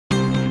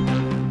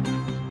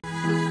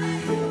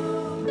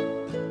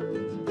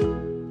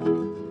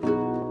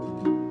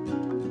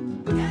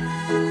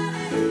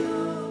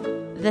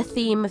The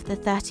theme of the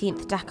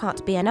 13th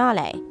Dak'art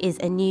Biennale is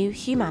a new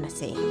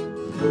humanity.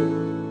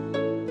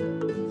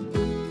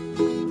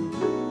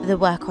 The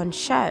work on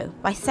show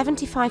by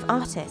 75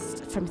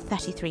 artists from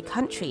 33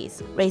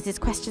 countries raises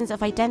questions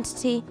of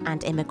identity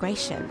and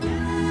immigration.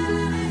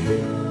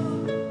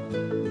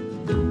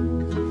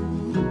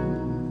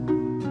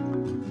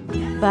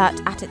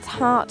 But at its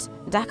heart,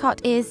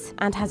 Dak'art is,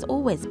 and has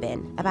always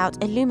been,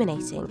 about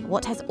illuminating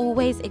what has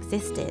always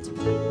existed.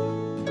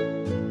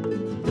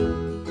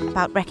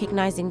 About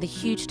recognizing the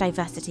huge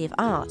diversity of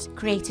art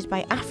created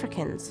by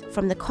Africans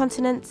from the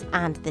continent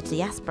and the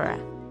diaspora.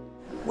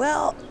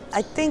 Well,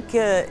 I think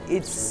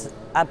it's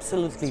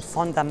absolutely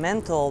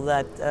fundamental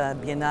that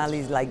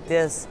biennales like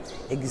this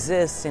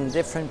exist in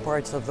different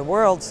parts of the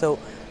world. So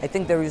I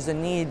think there is a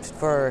need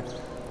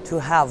to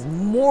have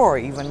more,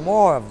 even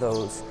more of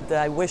those.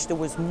 I wish there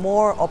was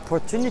more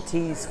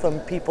opportunities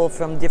from people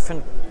from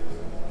different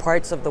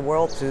parts of the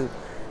world to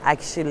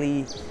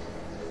actually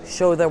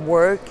show their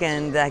work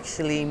and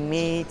actually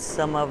meet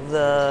some of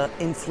the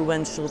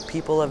influential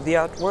people of the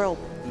art world.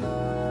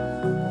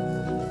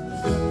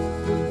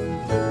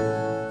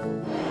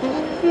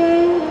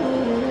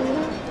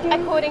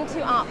 According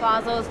to Art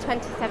Basel's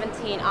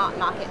 2017 art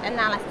market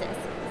analysis,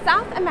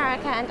 South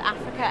America and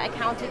Africa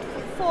accounted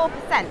for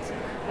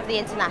 4% of the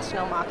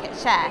international market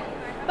share.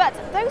 But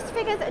those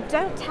figures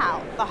don't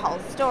tell the whole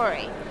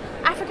story.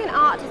 African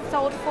art is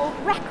sold for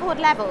record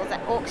levels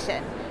at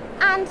auction,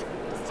 and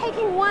just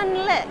taking one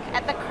look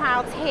at the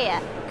crowds here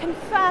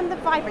confirm the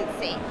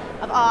vibrancy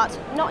of art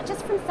not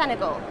just from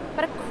Senegal,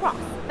 but across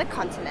the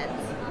continent.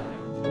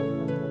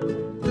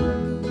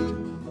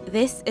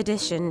 This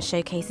edition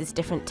showcases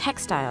different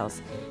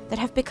textiles that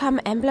have become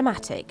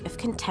emblematic of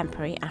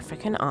contemporary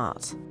African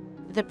art.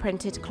 The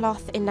printed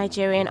cloth in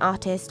Nigerian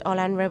artist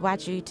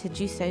Olanrewaju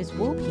Tejuso's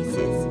wall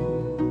pieces.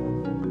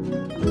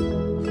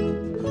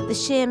 The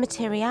sheer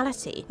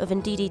materiality of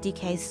Ndidi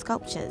Dike's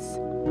sculptures.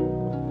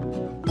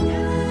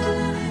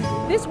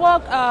 This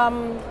work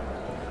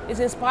is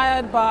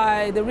inspired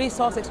by the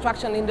resource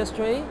extraction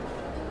industry,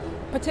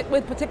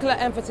 with particular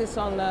emphasis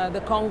on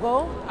the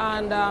Congo,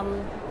 and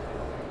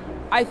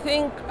I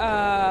think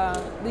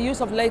the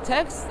use of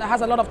latex has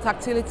a lot of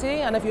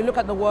tactility, and if you look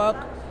at the work,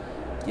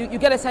 you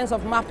get a sense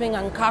of mapping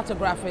and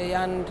cartography,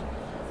 and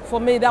for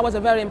me that was a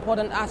very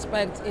important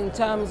aspect in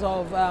terms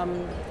of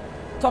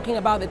talking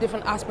about the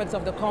different aspects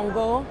of the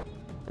Congo.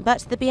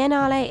 But the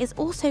Biennale is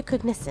also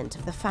cognizant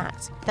of the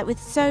fact that with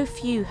so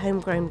few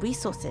homegrown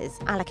resources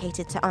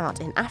allocated to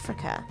art in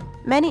Africa,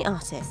 many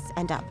artists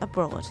end up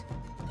abroad.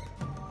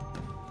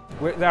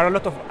 There are a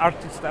lot of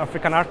artists,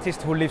 African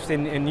artists who live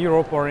in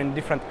Europe or in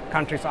different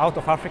countries out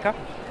of Africa,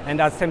 and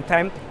at the same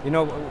time, you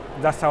know,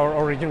 that's our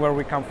origin, where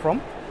we come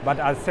from. But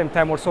at the same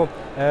time also,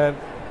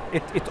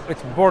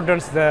 it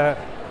borders the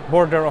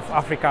border of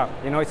Africa.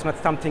 You know, it's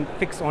not something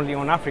fixed only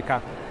on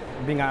Africa,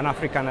 being an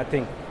African, I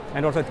think.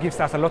 And also it gives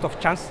us a lot of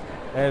chance,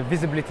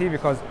 visibility,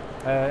 because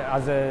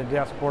as a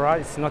diaspora,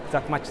 it's not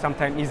that much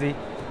sometimes easy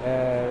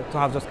to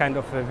have those kind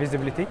of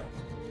visibility.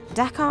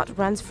 Dak'art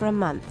runs for a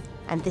month.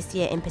 And this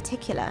year in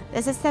particular,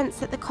 there's a sense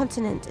that the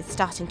continent is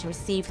starting to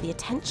receive the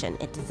attention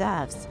it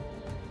deserves,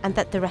 and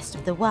that the rest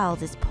of the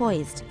world is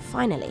poised,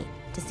 finally,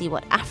 to see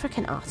what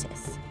African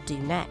artists do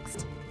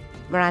next.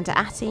 Miranda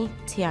Atty,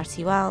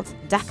 TRT World,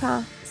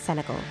 Dakar,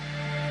 Senegal.